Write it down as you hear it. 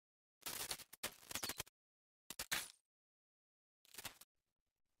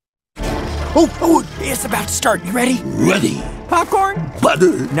Oh, it's about to start. You ready? Ready. Popcorn?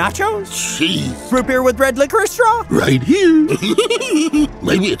 Butter. Nachos? Cheese. Root beer with red licorice straw? Right here.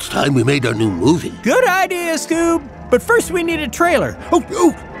 Maybe it's time we made our new movie. Good idea, Scoob. But first we need a trailer.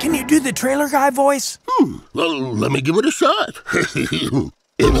 Oh, can you do the trailer guy voice? Well, let me give it a shot.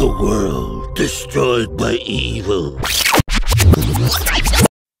 In a world destroyed by evil.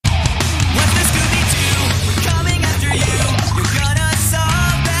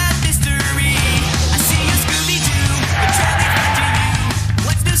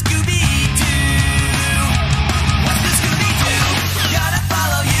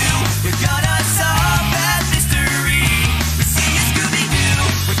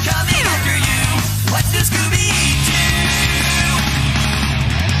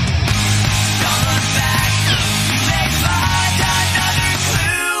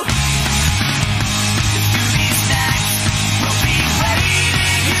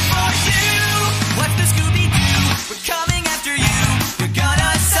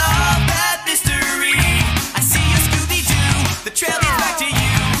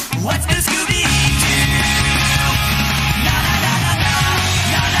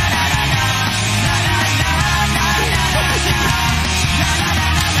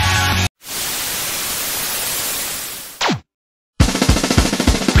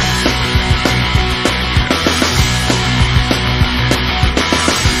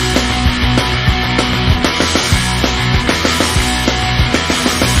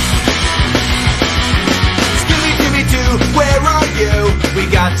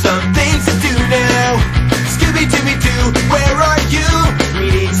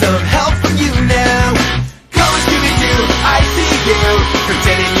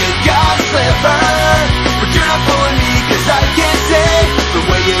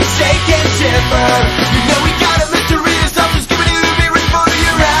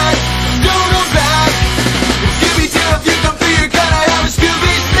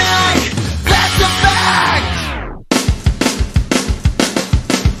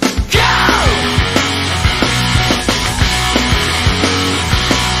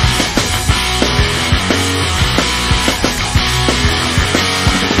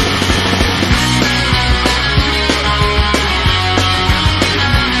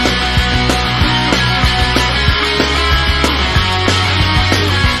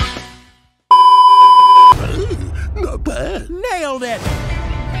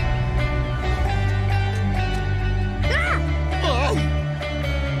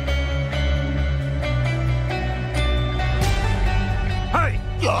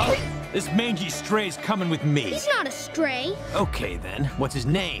 This mangy stray's coming with me. He's not a stray. Okay, then. What's his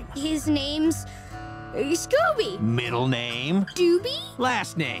name? His name's Scooby. Middle name? Doobie?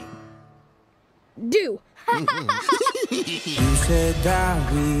 Last name? Do. You said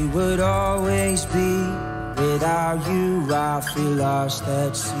that we would always be. Without you, I feel lost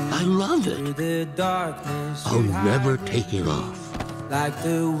at sea. I love it. Through the darkness, I'll never take it off. Like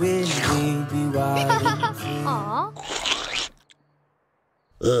the wind, we'd be wide. Aw.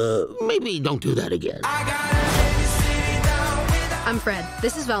 Maybe don't do that again. I'm Fred.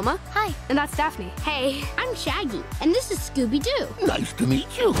 This is Velma. Hi. And that's Daphne. Hey, I'm Shaggy, and this is Scooby-Doo. Nice to meet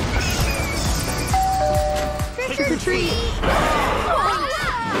you. Trick or treat.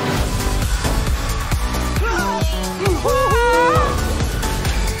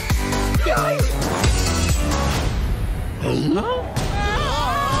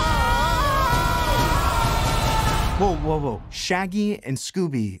 Whoa. Shaggy and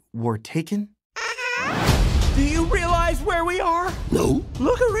Scooby were taken? Do you realize where we are? No.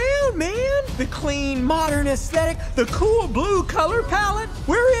 Look around, man. The clean, modern aesthetic, the cool blue color palette.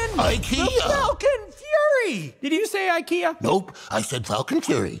 We're in IKEA. the Falcon Fury. Did you say IKEA? Nope, I said Falcon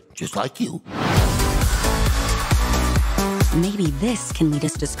Fury, just like you. Maybe this can lead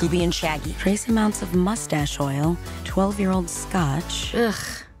us to Scooby and Shaggy. Trace amounts of mustache oil, 12-year-old scotch. Ugh.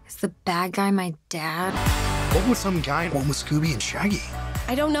 Is the bad guy my dad? What was some guy in one with Scooby and Shaggy?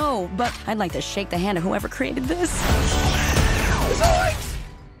 I don't know, but I'd like to shake the hand of whoever created this.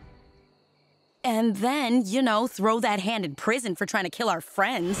 And then, you know, throw that hand in prison for trying to kill our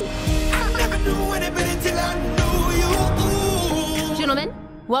friends. Gentlemen,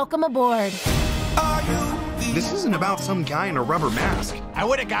 welcome aboard. This isn't about some guy in a rubber mask. I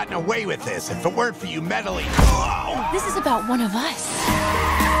would have gotten away with this if it weren't for you meddling. This is about one of us.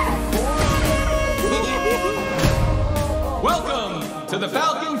 Welcome to the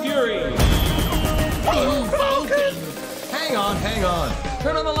Falcon Fury. Falcon! Hang on.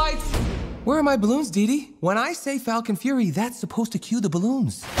 Turn on the lights. Where are my balloons, Dee Dee? When I say Falcon Fury, that's supposed to cue the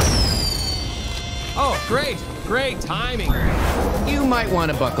balloons. Oh, great. Great timing. You might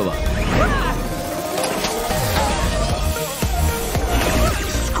want to buckle up.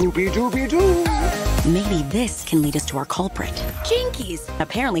 Scooby-Dooby-Doo! Maybe this can lead us to our culprit. Jinkies!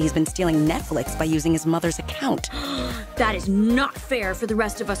 Apparently, he's been stealing Netflix by using his mother's account. That is not fair for the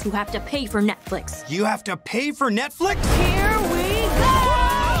rest of us who have to pay for Netflix. You have to pay for Netflix? Here we go!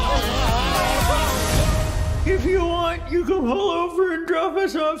 If you want, you can pull over and drop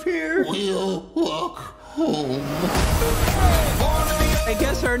us off here. We'll walk home. I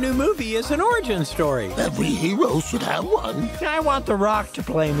guess our new movie is an origin story. Every hero should have one. I want The Rock to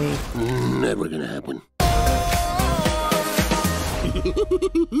play me. Never gonna happen.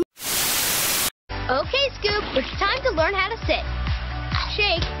 Okay, Scoob, it's time to learn how to sit.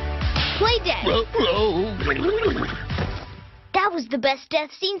 Shake. Play dead. That was the best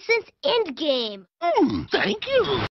death scene since Endgame. Thank you.